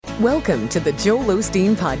Welcome to the Joel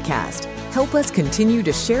Osteen Podcast. Help us continue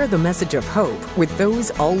to share the message of hope with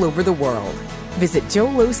those all over the world. Visit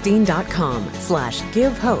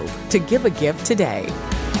joelosteen.com/give hope to give a gift today.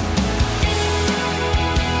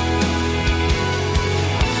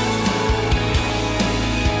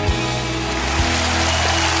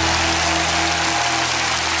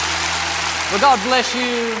 Well, God bless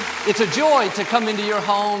you. It's a joy to come into your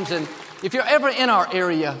homes, and if you're ever in our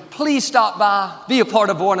area, please stop by, be a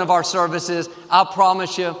part of one of our services. I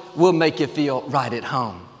promise you, we'll make you feel right at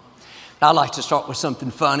home. I'd like to start with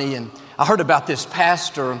something funny, and I heard about this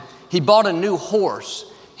pastor. He bought a new horse.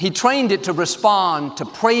 He trained it to respond to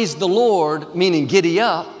praise the Lord, meaning giddy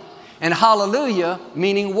up, and hallelujah,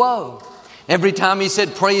 meaning whoa. Every time he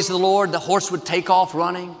said praise the Lord, the horse would take off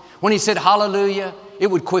running. When he said hallelujah,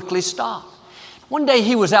 it would quickly stop. One day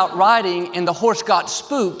he was out riding and the horse got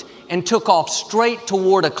spooked and took off straight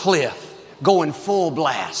toward a cliff, going full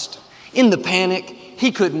blast. In the panic,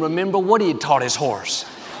 he couldn't remember what he had taught his horse.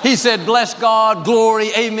 He said, bless God,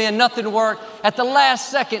 glory, amen, nothing worked. At the last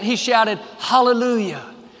second, he shouted, hallelujah.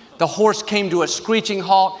 The horse came to a screeching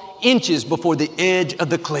halt inches before the edge of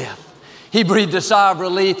the cliff. He breathed a sigh of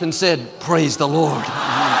relief and said, praise the Lord.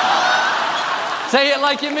 Say it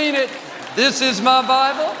like you mean it. This is my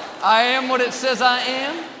Bible. I am what it says I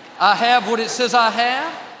am. I have what it says I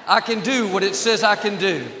have. I can do what it says I can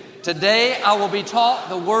do. Today I will be taught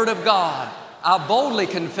the Word of God. I boldly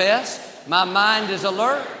confess. My mind is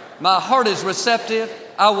alert. My heart is receptive.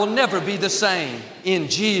 I will never be the same. In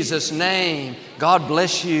Jesus' name, God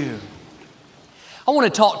bless you. I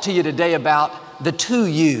want to talk to you today about the two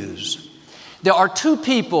yous. There are two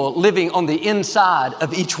people living on the inside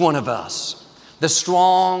of each one of us. The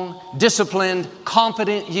strong, disciplined,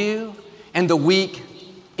 confident you, and the weak,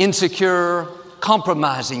 insecure,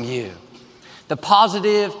 compromising you. The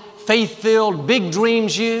positive, faith-filled, big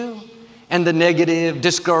dreams you, and the negative,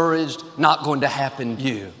 discouraged, not going to happen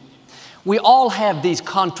you. We all have these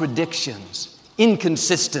contradictions,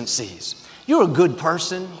 inconsistencies. You're a good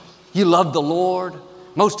person. You love the Lord.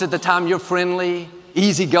 Most of the time you're friendly,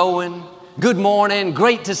 easygoing. Good morning,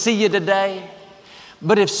 great to see you today.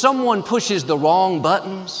 But if someone pushes the wrong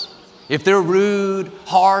buttons, if they're rude,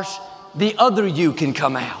 harsh, the other you can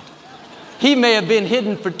come out. He may have been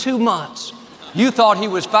hidden for 2 months. You thought he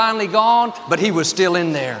was finally gone, but he was still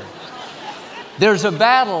in there. There's a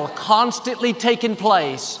battle constantly taking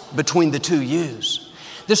place between the two yous.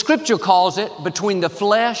 The scripture calls it between the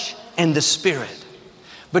flesh and the spirit.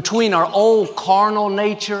 Between our old carnal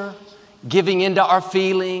nature, giving into our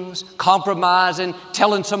feelings, compromising,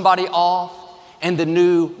 telling somebody off, and the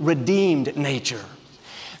new redeemed nature.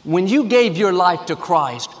 When you gave your life to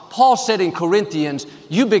Christ, Paul said in Corinthians,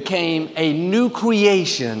 you became a new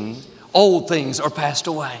creation. Old things are passed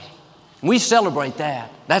away. We celebrate that.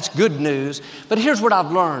 That's good news. But here's what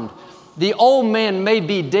I've learned. The old man may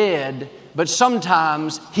be dead, but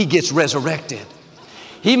sometimes he gets resurrected.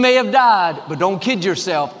 He may have died, but don't kid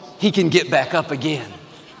yourself, he can get back up again.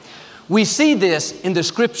 We see this in the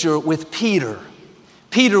scripture with Peter.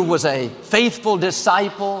 Peter was a faithful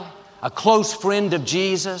disciple, a close friend of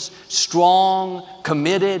Jesus, strong,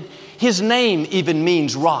 committed. His name even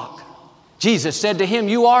means rock. Jesus said to him,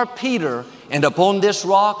 you are Peter, and upon this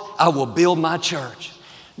rock I will build my church.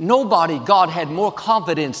 Nobody God had more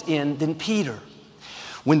confidence in than Peter.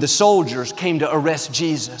 When the soldiers came to arrest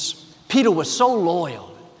Jesus, Peter was so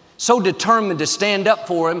loyal, so determined to stand up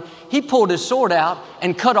for him, he pulled his sword out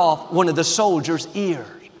and cut off one of the soldiers' ears.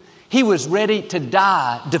 He was ready to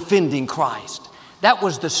die defending Christ. That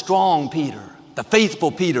was the strong Peter, the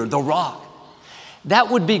faithful Peter, the rock. That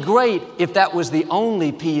would be great if that was the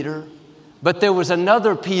only Peter, but there was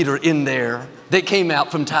another Peter in there that came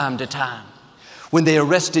out from time to time. When they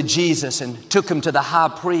arrested Jesus and took him to the high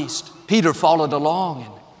priest, Peter followed along,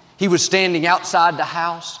 and he was standing outside the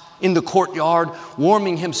house in the courtyard,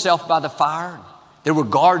 warming himself by the fire. There were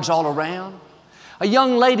guards all around. A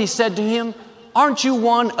young lady said to him, aren't you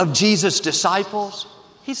one of Jesus' disciples?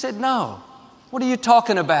 He said, no. What are you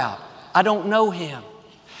talking about? I don't know him.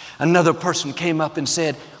 Another person came up and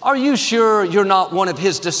said, are you sure you're not one of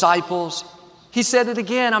his disciples? He said it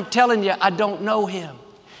again, I'm telling you, I don't know him.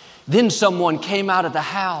 Then someone came out of the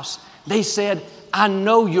house. They said, I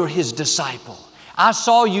know you're his disciple. I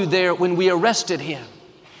saw you there when we arrested him.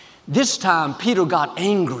 This time, Peter got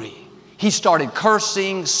angry. He started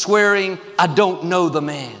cursing, swearing, I don't know the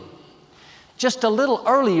man. Just a little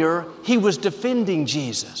earlier, he was defending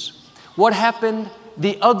Jesus. What happened?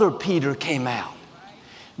 The other Peter came out.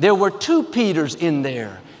 There were two Peters in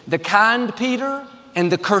there, the kind Peter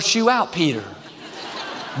and the curse you out Peter.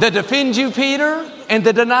 The defend you Peter and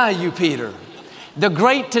the deny you Peter. The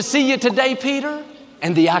great to see you today, Peter,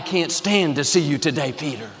 and the I can't stand to see you today,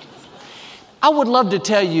 Peter. I would love to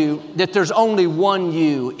tell you that there's only one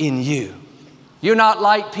you in you. You're not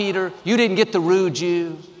like Peter. You didn't get the rude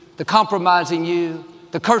you, the compromising you,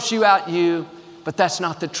 the curse you out you, but that's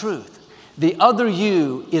not the truth. The other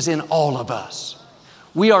you is in all of us.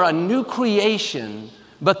 We are a new creation,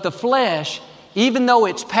 but the flesh, even though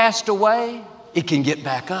it's passed away, it can get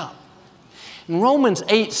back up. And Romans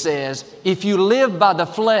 8 says, if you live by the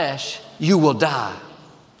flesh, you will die.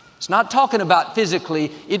 It's not talking about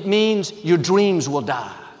physically. It means your dreams will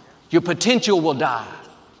die. Your potential will die.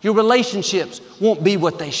 Your relationships won't be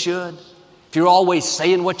what they should. If you're always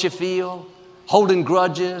saying what you feel, holding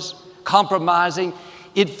grudges, compromising,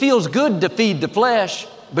 it feels good to feed the flesh,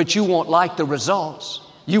 but you won't like the results.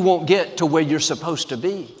 You won't get to where you're supposed to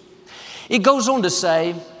be. It goes on to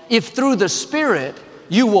say, if through the Spirit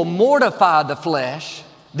you will mortify the flesh,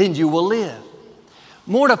 then you will live.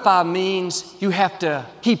 Mortify means you have to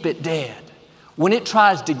keep it dead. When it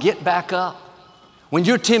tries to get back up, when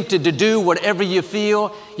you're tempted to do whatever you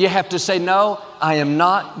feel, you have to say, no, I am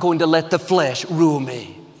not going to let the flesh rule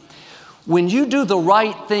me. When you do the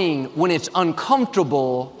right thing, when it's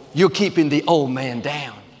uncomfortable, you're keeping the old man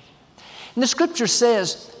down. And the scripture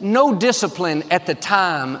says, no discipline at the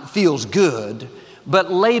time feels good,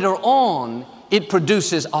 but later on, it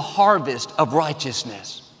produces a harvest of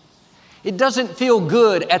righteousness. It doesn't feel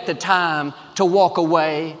good at the time to walk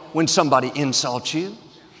away when somebody insults you.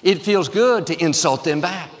 It feels good to insult them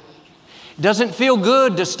back. It doesn't feel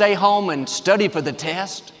good to stay home and study for the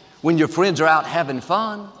test when your friends are out having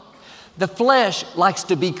fun. The flesh likes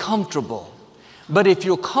to be comfortable, but if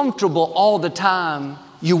you're comfortable all the time,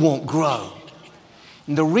 you won't grow.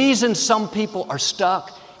 And the reason some people are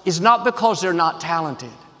stuck is not because they're not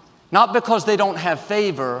talented, not because they don't have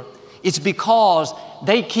favor. It's because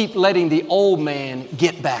they keep letting the old man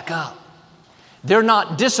get back up. They're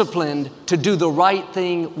not disciplined to do the right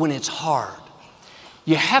thing when it's hard.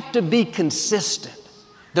 You have to be consistent.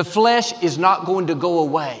 The flesh is not going to go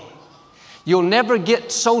away. You'll never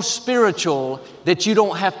get so spiritual that you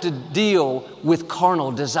don't have to deal with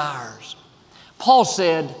carnal desires. Paul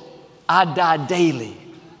said, I die daily.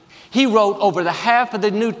 He wrote over the half of the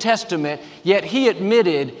New Testament, yet he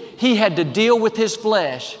admitted he had to deal with his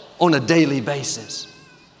flesh on a daily basis.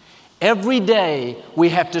 Every day we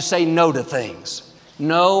have to say no to things.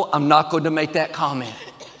 No, I'm not going to make that comment.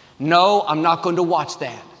 No, I'm not going to watch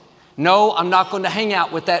that. No, I'm not going to hang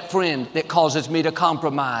out with that friend that causes me to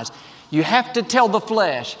compromise. You have to tell the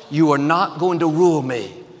flesh, you are not going to rule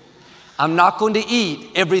me. I'm not going to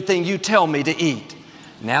eat everything you tell me to eat.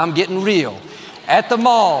 Now I'm getting real. At the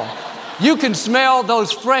mall, you can smell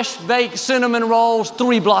those fresh baked cinnamon rolls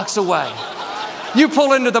 3 blocks away. You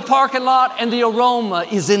pull into the parking lot and the aroma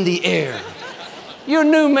is in the air. Your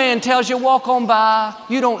new man tells you, walk on by.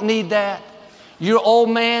 You don't need that. Your old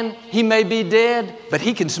man, he may be dead, but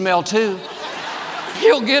he can smell too.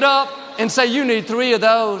 He'll get up and say, you need 3 of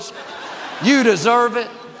those. You deserve it.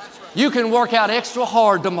 You can work out extra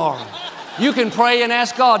hard tomorrow. You can pray and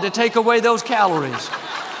ask God to take away those calories.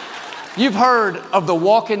 You've heard of the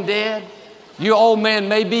walking dead. Your old man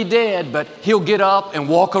may be dead, but he'll get up and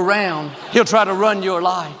walk around. He'll try to run your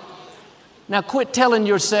life. Now quit telling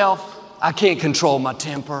yourself, I can't control my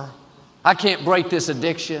temper. I can't break this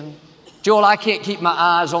addiction. Joel, I can't keep my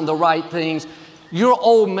eyes on the right things. Your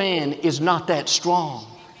old man is not that strong.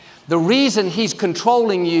 The reason he's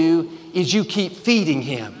controlling you is you keep feeding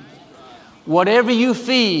him. Whatever you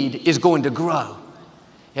feed is going to grow.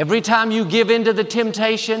 Every time you give in to the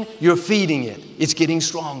temptation, you're feeding it. It's getting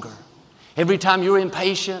stronger. Every time you're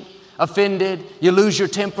impatient, offended, you lose your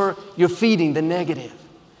temper, you're feeding the negative.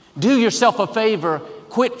 Do yourself a favor,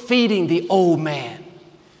 quit feeding the old man.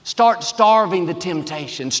 Start starving the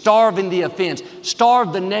temptation, starving the offense,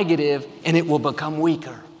 starve the negative, and it will become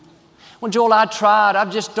weaker. Well, Joel, I tried. I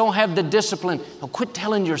just don't have the discipline. Well, quit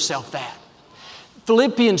telling yourself that.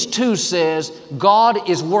 Philippians 2 says, God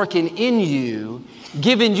is working in you,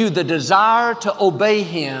 giving you the desire to obey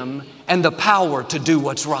Him and the power to do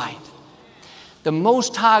what's right. The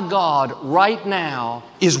Most High God right now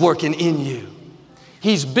is working in you.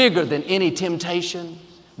 He's bigger than any temptation,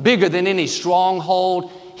 bigger than any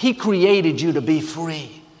stronghold. He created you to be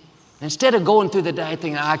free. Instead of going through the day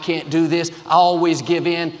thinking, I can't do this, I always give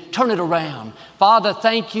in, turn it around. Father,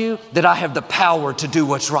 thank you that I have the power to do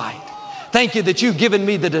what's right. Thank you that you've given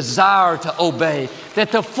me the desire to obey,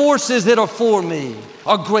 that the forces that are for me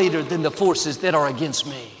are greater than the forces that are against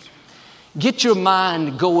me. Get your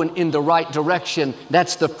mind going in the right direction.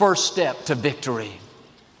 That's the first step to victory.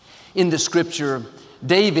 In the scripture,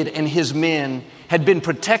 David and his men had been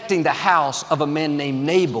protecting the house of a man named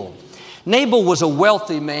Nabal. Nabal was a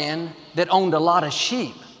wealthy man that owned a lot of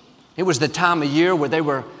sheep. It was the time of year where they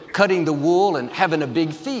were cutting the wool and having a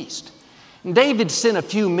big feast. And David sent a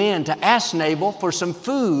few men to ask Nabal for some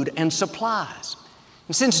food and supplies.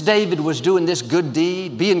 And since David was doing this good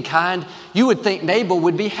deed, being kind, you would think Nabal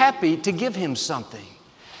would be happy to give him something.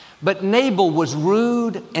 But Nabal was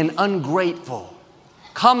rude and ungrateful.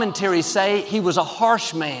 Commentaries say he was a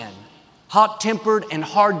harsh man, hot-tempered and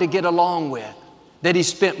hard to get along with, that he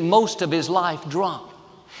spent most of his life drunk.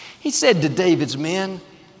 He said to David's men,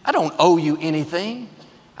 "I don't owe you anything.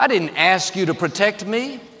 I didn't ask you to protect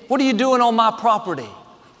me. What are you doing on my property?"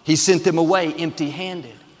 He sent them away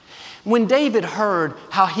empty-handed. When David heard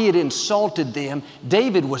how he had insulted them,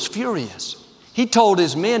 David was furious. He told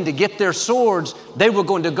his men to get their swords. They were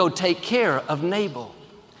going to go take care of Nabal.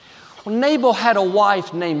 Well, Nabal had a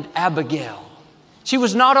wife named Abigail. She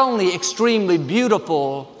was not only extremely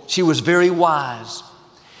beautiful, she was very wise.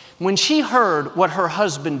 When she heard what her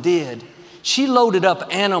husband did, she loaded up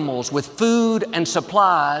animals with food and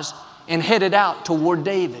supplies and headed out toward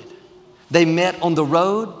David. They met on the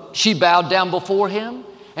road. She bowed down before him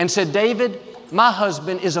and said, "David, my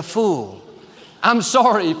husband is a fool. I'm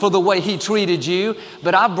sorry for the way he treated you,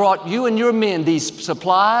 but I brought you and your men these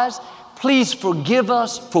supplies. Please forgive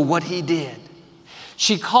us for what he did."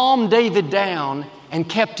 She calmed David down and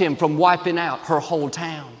kept him from wiping out her whole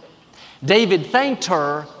town. David thanked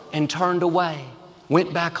her and turned away,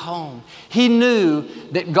 went back home. He knew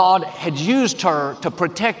that God had used her to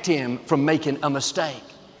protect him from making a mistake.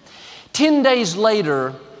 10 days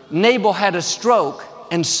later, Nabal had a stroke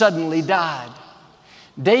and suddenly died.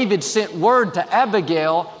 David sent word to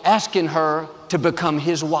Abigail asking her to become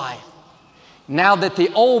his wife. Now that the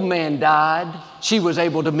old man died, she was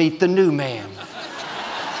able to meet the new man.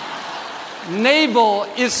 Nabal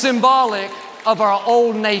is symbolic of our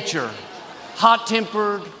old nature,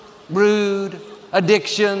 hot-tempered, rude,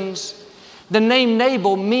 addictions. The name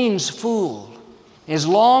Nabal means fool. As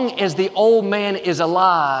long as the old man is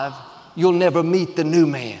alive, you'll never meet the new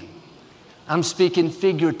man. I'm speaking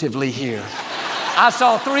figuratively here. I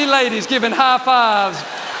saw 3 ladies giving high fives.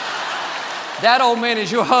 That old man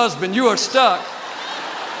is your husband. You are stuck.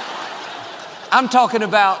 I'm talking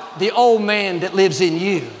about the old man that lives in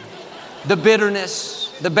you. The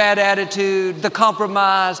bitterness, the bad attitude, the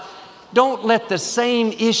compromise. Don't let the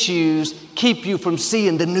same issues keep you from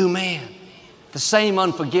seeing the new man. The same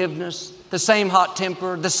unforgiveness, the same hot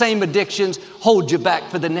temper, the same addictions hold you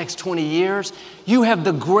back for the next 20 years. You have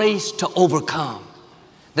the grace to overcome.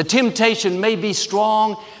 The temptation may be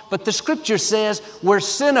strong, but the scripture says where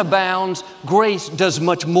sin abounds, grace does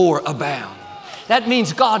much more abound. That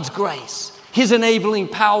means God's grace, His enabling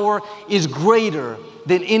power is greater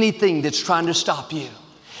than anything that's trying to stop you.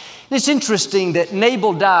 It's interesting that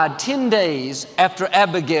Nabal died 10 days after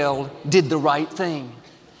Abigail did the right thing.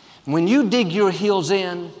 When you dig your heels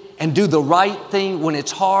in and do the right thing when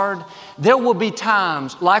it's hard, there will be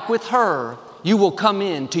times, like with her, you will come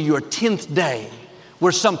into your 10th day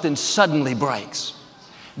where something suddenly breaks.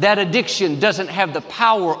 That addiction doesn't have the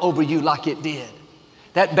power over you like it did.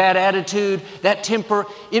 That bad attitude, that temper,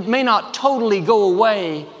 it may not totally go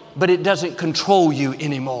away, but it doesn't control you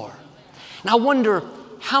anymore. And I wonder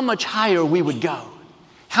how much higher we would go,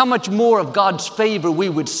 how much more of God's favor we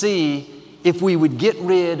would see if we would get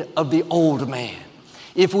rid of the old man,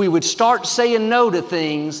 if we would start saying no to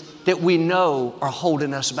things that we know are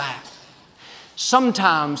holding us back.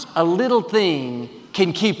 Sometimes a little thing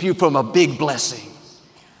can keep you from a big blessing,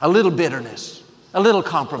 a little bitterness, a little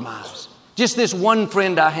compromise. Just this one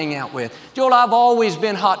friend I hang out with. Joel, I've always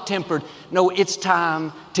been hot-tempered. No, it's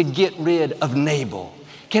time to get rid of Nabal.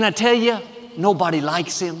 Can I tell you, nobody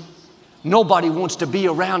likes him. Nobody wants to be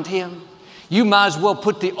around him. You might as well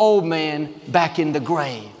put the old man back in the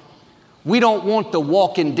grave. We don't want the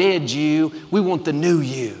walking dead you. We want the new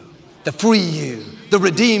you, the free you, the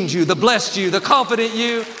redeemed you, the blessed you, the confident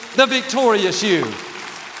you, the victorious you.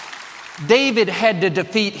 David had to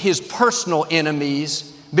defeat his personal enemies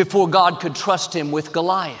before God could trust him with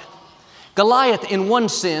Goliath. Goliath, in one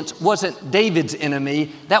sense, wasn't David's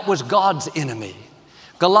enemy. That was God's enemy.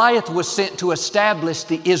 Goliath was sent to establish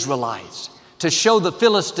the Israelites, to show the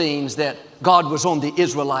Philistines that God was on the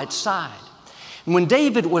Israelites' side. And when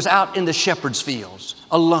David was out in the shepherd's fields,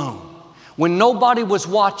 alone, when nobody was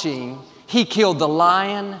watching, he killed the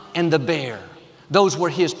lion and the bear. Those were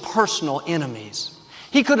his personal enemies.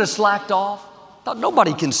 He could have slacked off, thought,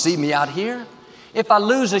 nobody can see me out here. If I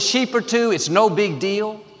lose a sheep or two, it's no big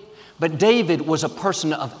deal. But David was a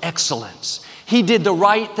person of excellence. He did the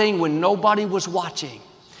right thing when nobody was watching.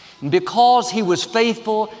 And because he was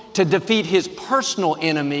faithful to defeat his personal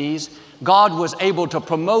enemies, God was able to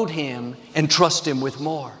promote him and trust him with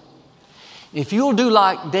more. If you'll do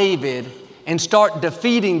like David and start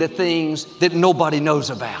defeating the things that nobody knows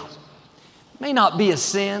about, it may not be a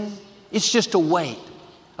sin, it's just a weight,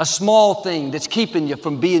 a small thing that's keeping you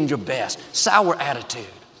from being your best. Sour attitude,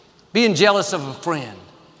 being jealous of a friend,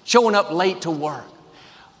 showing up late to work.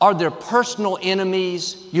 Are there personal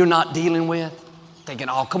enemies you're not dealing with? Thinking,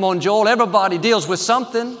 oh, come on, Joel, everybody deals with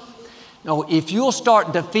something. No, if you'll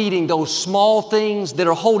start defeating those small things that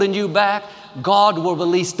are holding you back, God will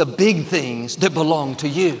release the big things that belong to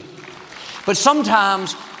you. But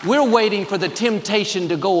sometimes we're waiting for the temptation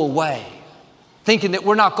to go away, thinking that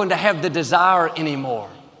we're not going to have the desire anymore.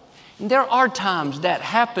 And there are times that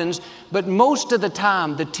happens, but most of the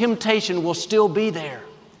time the temptation will still be there.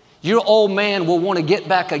 Your old man will want to get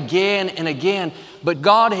back again and again, but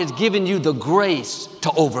God has given you the grace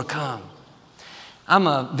to overcome. I'm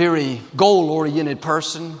a very goal-oriented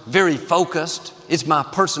person, very focused. It's my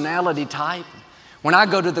personality type. When I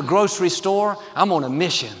go to the grocery store, I'm on a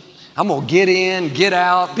mission. I'm going to get in, get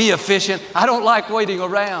out, be efficient. I don't like waiting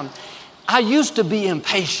around. I used to be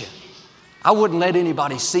impatient. I wouldn't let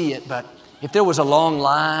anybody see it, but if there was a long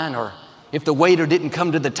line or if the waiter didn't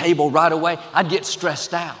come to the table right away, I'd get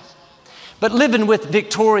stressed out. But living with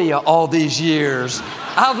Victoria all these years,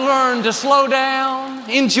 I've learned to slow down,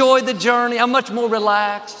 enjoy the journey. I'm much more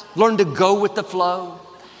relaxed, learn to go with the flow.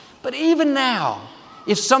 But even now,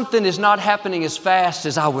 if something is not happening as fast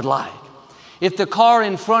as I would like, if the car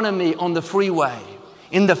in front of me on the freeway,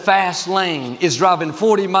 in the fast lane, is driving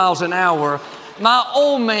 40 miles an hour, my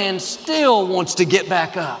old man still wants to get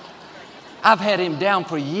back up. I've had him down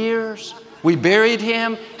for years. We buried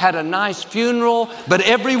him, had a nice funeral, but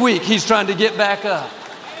every week he's trying to get back up.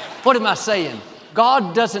 What am I saying?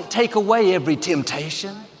 God doesn't take away every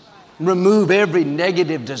temptation, remove every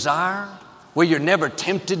negative desire, where you're never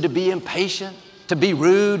tempted to be impatient, to be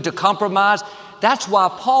rude, to compromise. That's why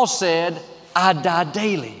Paul said, I die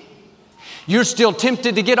daily. You're still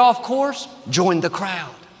tempted to get off course? Join the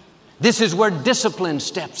crowd. This is where discipline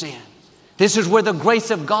steps in. This is where the grace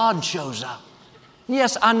of God shows up.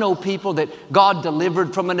 Yes, I know people that God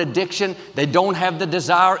delivered from an addiction. They don't have the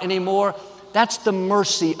desire anymore. That's the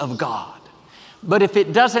mercy of God. But if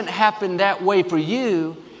it doesn't happen that way for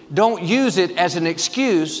you, don't use it as an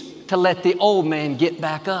excuse to let the old man get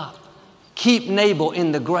back up. Keep Nabal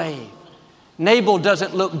in the grave. Nabal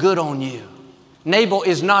doesn't look good on you. Nabal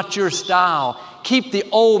is not your style. Keep the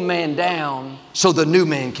old man down so the new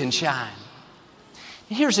man can shine.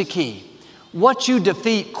 Here's the key. What you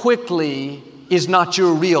defeat quickly is not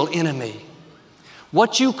your real enemy.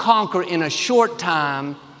 What you conquer in a short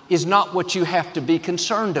time is not what you have to be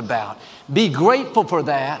concerned about. Be grateful for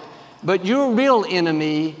that, but your real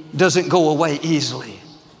enemy doesn't go away easily.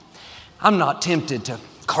 I'm not tempted to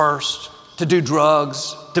curse, to do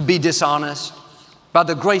drugs, to be dishonest. By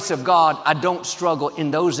the grace of God, I don't struggle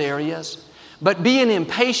in those areas. But being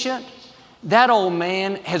impatient, that old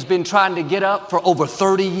man has been trying to get up for over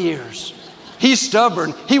 30 years. He's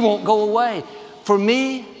stubborn. He won't go away. For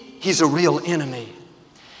me, he's a real enemy.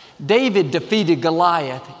 David defeated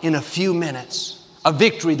Goliath in a few minutes, a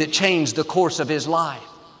victory that changed the course of his life.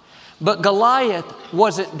 But Goliath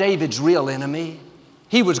wasn't David's real enemy.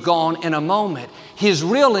 He was gone in a moment. His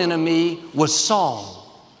real enemy was Saul.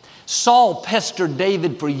 Saul pestered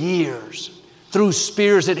David for years, threw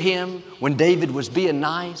spears at him when David was being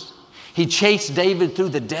nice. He chased David through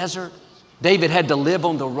the desert. David had to live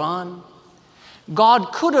on the run.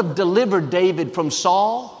 God could have delivered David from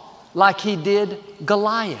Saul like he did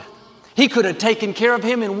Goliath. He could have taken care of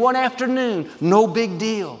him in one afternoon, no big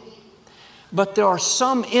deal. But there are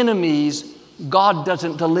some enemies God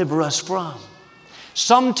doesn't deliver us from.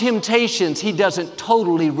 Some temptations He doesn't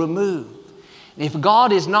totally remove. If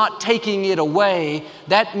God is not taking it away,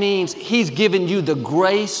 that means He's given you the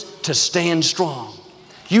grace to stand strong.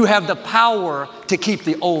 You have the power to keep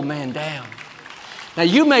the old man down. Now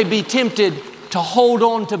you may be tempted to hold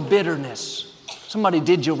on to bitterness. Somebody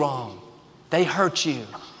did you wrong. They hurt you.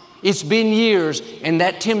 It's been years and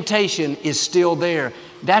that temptation is still there.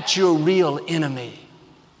 That's your real enemy.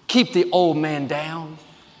 Keep the old man down.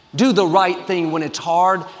 Do the right thing when it's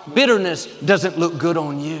hard. Bitterness doesn't look good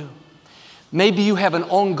on you. Maybe you have an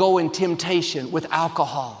ongoing temptation with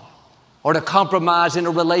alcohol or to compromise in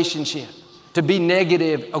a relationship, to be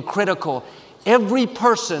negative or critical. Every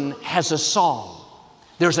person has a Saul.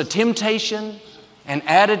 There's a temptation, an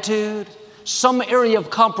attitude, some area of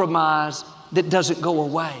compromise that doesn't go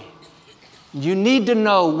away. You need to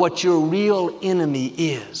know what your real enemy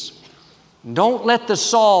is. Don't let the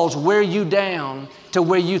Sauls wear you down to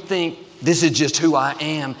where you think, this is just who I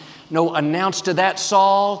am. No, announce to that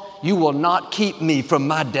Saul, you will not keep me from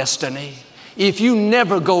my destiny. If you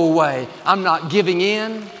never go away, I'm not giving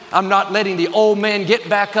in. I'm not letting the old man get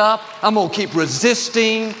back up. I'm going to keep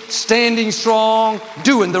resisting, standing strong,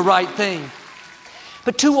 doing the right thing.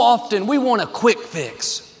 But too often we want a quick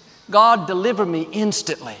fix. God, deliver me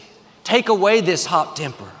instantly. Take away this hot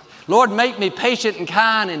temper. Lord, make me patient and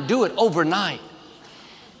kind and do it overnight.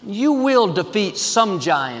 You will defeat some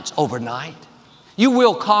giants overnight. You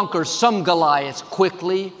will conquer some Goliaths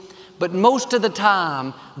quickly, but most of the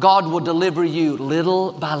time, God will deliver you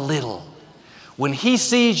little by little. When He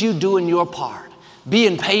sees you doing your part,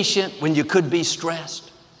 being patient when you could be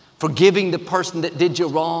stressed, forgiving the person that did you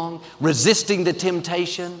wrong, resisting the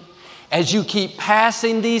temptation, as you keep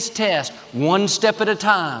passing these tests one step at a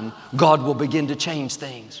time, God will begin to change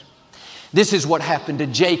things. This is what happened to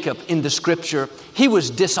Jacob in the scripture. He was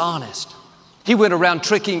dishonest. He went around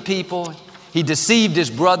tricking people. He deceived his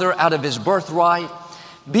brother out of his birthright.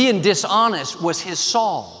 Being dishonest was his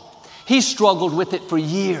Saul. He struggled with it for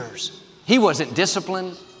years. He wasn't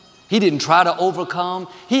disciplined. He didn't try to overcome.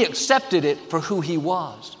 He accepted it for who he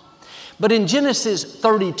was. But in Genesis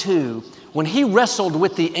 32, when he wrestled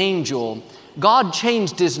with the angel, God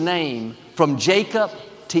changed his name from Jacob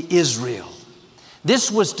to Israel.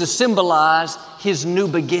 This was to symbolize his new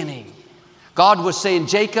beginning. God was saying,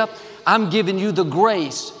 Jacob, I'm giving you the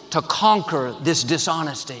grace to conquer this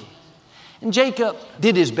dishonesty. And Jacob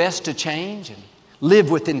did his best to change and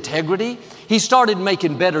live with integrity. He started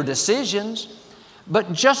making better decisions.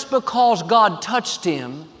 But just because God touched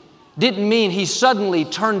him didn't mean he suddenly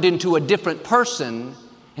turned into a different person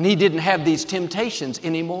and he didn't have these temptations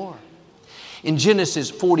anymore. In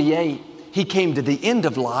Genesis 48, he came to the end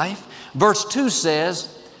of life. Verse 2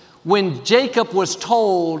 says, when Jacob was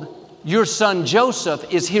told, your son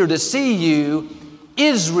Joseph is here to see you,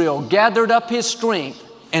 Israel gathered up his strength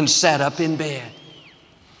and sat up in bed.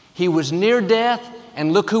 He was near death,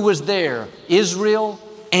 and look who was there, Israel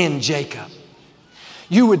and Jacob.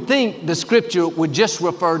 You would think the scripture would just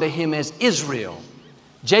refer to him as Israel.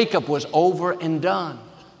 Jacob was over and done.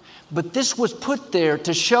 But this was put there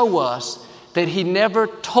to show us that he never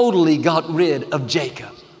totally got rid of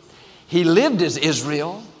Jacob. He lived as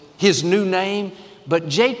Israel, his new name, but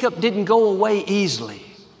Jacob didn't go away easily.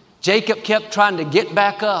 Jacob kept trying to get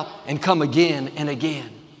back up and come again and again.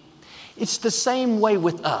 It's the same way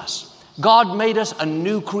with us. God made us a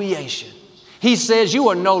new creation. He says, you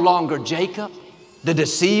are no longer Jacob, the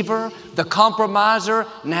deceiver, the compromiser.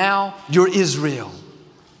 Now you're Israel.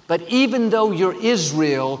 But even though you're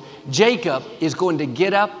Israel, Jacob is going to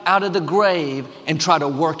get up out of the grave and try to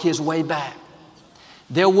work his way back.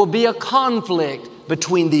 There will be a conflict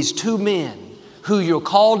between these two men, who you're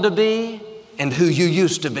called to be and who you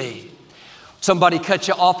used to be. Somebody cut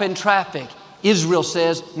you off in traffic. Israel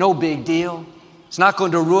says, no big deal. It's not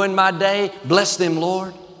going to ruin my day. Bless them,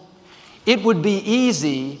 Lord. It would be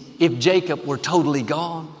easy if Jacob were totally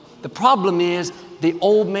gone. The problem is the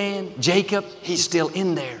old man, Jacob, he's still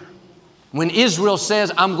in there. When Israel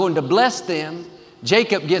says, I'm going to bless them,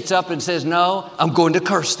 Jacob gets up and says, no, I'm going to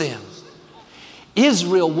curse them.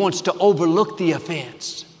 Israel wants to overlook the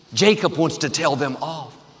offense. Jacob wants to tell them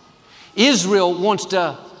off. Israel wants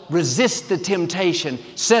to resist the temptation,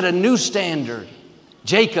 set a new standard.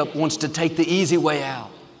 Jacob wants to take the easy way out,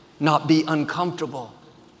 not be uncomfortable.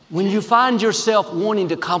 When you find yourself wanting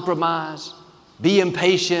to compromise, be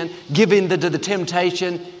impatient, give in to the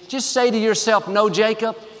temptation, just say to yourself, no,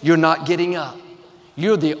 Jacob, you're not getting up.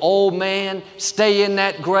 You're the old man. Stay in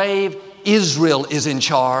that grave. Israel is in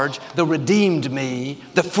charge, the redeemed me,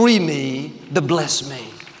 the free me, the blessed me.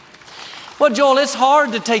 Well, Joel, it's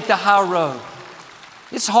hard to take the high road.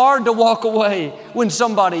 It's hard to walk away when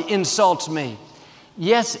somebody insults me.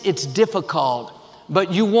 Yes, it's difficult,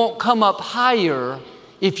 but you won't come up higher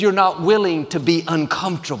if you're not willing to be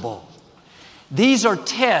uncomfortable. These are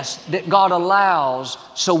tests that God allows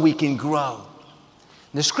so we can grow.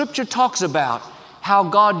 The scripture talks about how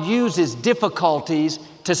God uses difficulties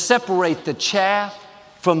to separate the chaff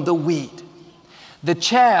from the wheat. The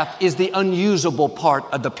chaff is the unusable part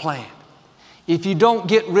of the plant. If you don't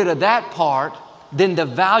get rid of that part, then the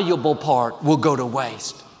valuable part will go to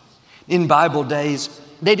waste. In Bible days,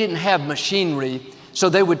 they didn't have machinery, so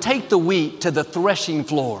they would take the wheat to the threshing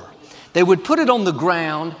floor. They would put it on the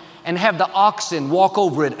ground and have the oxen walk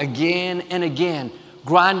over it again and again,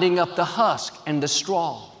 grinding up the husk and the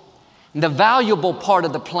straw. And the valuable part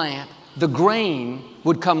of the plant, the grain,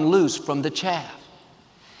 would come loose from the chaff.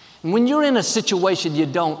 And when you're in a situation you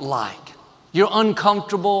don't like, you're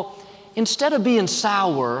uncomfortable, instead of being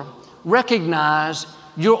sour, recognize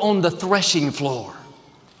you're on the threshing floor.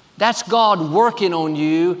 That's God working on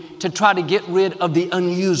you to try to get rid of the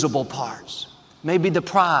unusable parts. Maybe the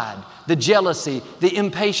pride, the jealousy, the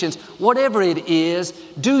impatience, whatever it is,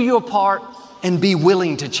 do your part and be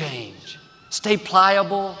willing to change. Stay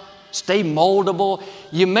pliable, stay moldable.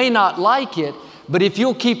 You may not like it, but if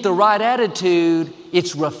you'll keep the right attitude,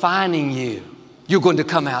 it's refining you. You're going to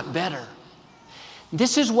come out better.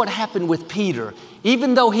 This is what happened with Peter.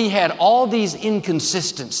 Even though he had all these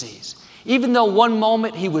inconsistencies, even though one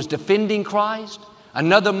moment he was defending Christ,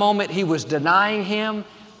 another moment he was denying Him,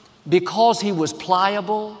 because he was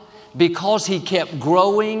pliable, because he kept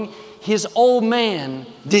growing, his old man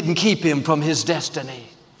didn't keep him from his destiny.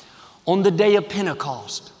 On the day of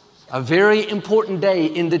Pentecost, a very important day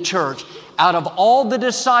in the church, out of all the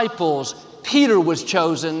disciples, Peter was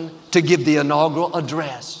chosen to give the inaugural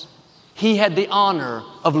address. He had the honor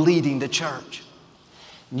of leading the church.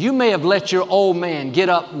 You may have let your old man get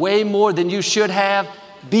up way more than you should have.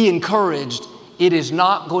 Be encouraged. It is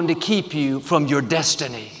not going to keep you from your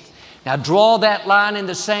destiny. Now draw that line in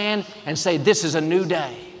the sand and say, this is a new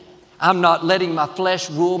day. I'm not letting my flesh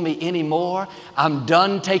rule me anymore. I'm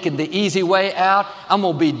done taking the easy way out. I'm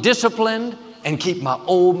going to be disciplined and keep my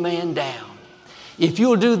old man down. If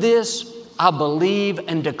you'll do this, I believe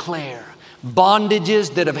and declare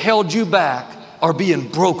bondages that have held you back are being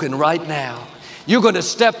broken right now. You're going to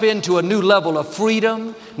step into a new level of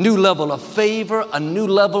freedom, new level of favor, a new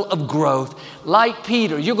level of growth. Like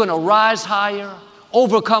Peter, you're going to rise higher,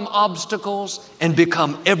 overcome obstacles, and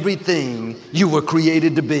become everything you were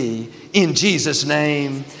created to be in Jesus'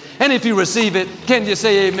 name. And if you receive it, can you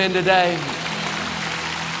say amen today?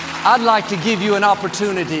 I'd like to give you an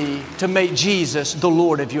opportunity to make Jesus the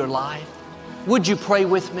Lord of your life. Would you pray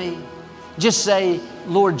with me? Just say,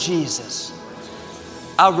 Lord Jesus,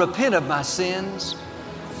 I repent of my sins.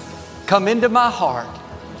 Come into my heart.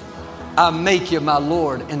 I make you my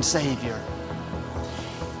Lord and Savior.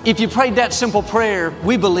 If you prayed that simple prayer,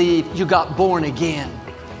 we believe you got born again.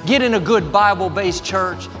 Get in a good Bible-based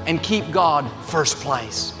church and keep God first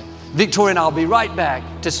place. Victoria and I'll be right back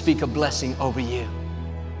to speak a blessing over you.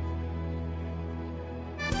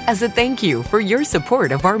 As a thank you for your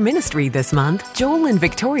support of our ministry this month, Joel and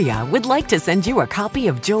Victoria would like to send you a copy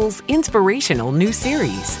of Joel's inspirational new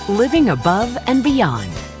series, Living Above and Beyond.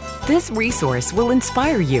 This resource will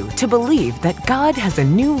inspire you to believe that God has a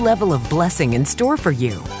new level of blessing in store for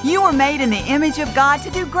you. You were made in the image of God to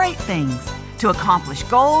do great things, to accomplish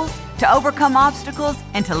goals, to overcome obstacles,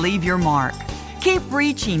 and to leave your mark. Keep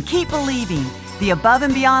reaching, keep believing. The above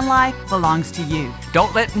and beyond life belongs to you.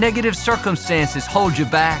 Don't let negative circumstances hold you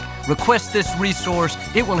back. Request this resource.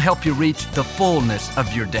 It will help you reach the fullness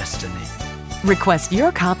of your destiny. Request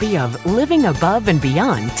your copy of Living Above and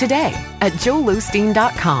Beyond today at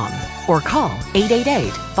joelosteen.com or call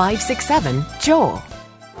 888-567-JOEL.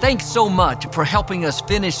 Thanks so much for helping us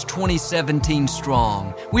finish 2017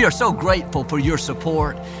 strong. We are so grateful for your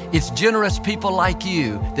support. It's generous people like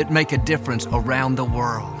you that make a difference around the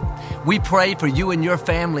world. We pray for you and your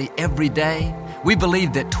family every day. We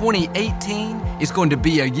believe that 2018 is going to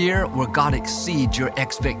be a year where God exceeds your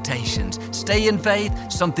expectations. Stay in faith.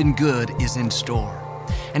 Something good is in store.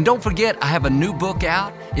 And don't forget, I have a new book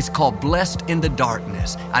out. It's called Blessed in the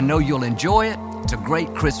Darkness. I know you'll enjoy it. It's a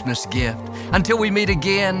great Christmas gift. Until we meet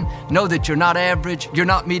again, know that you're not average, you're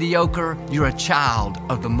not mediocre, you're a child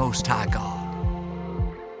of the Most High God.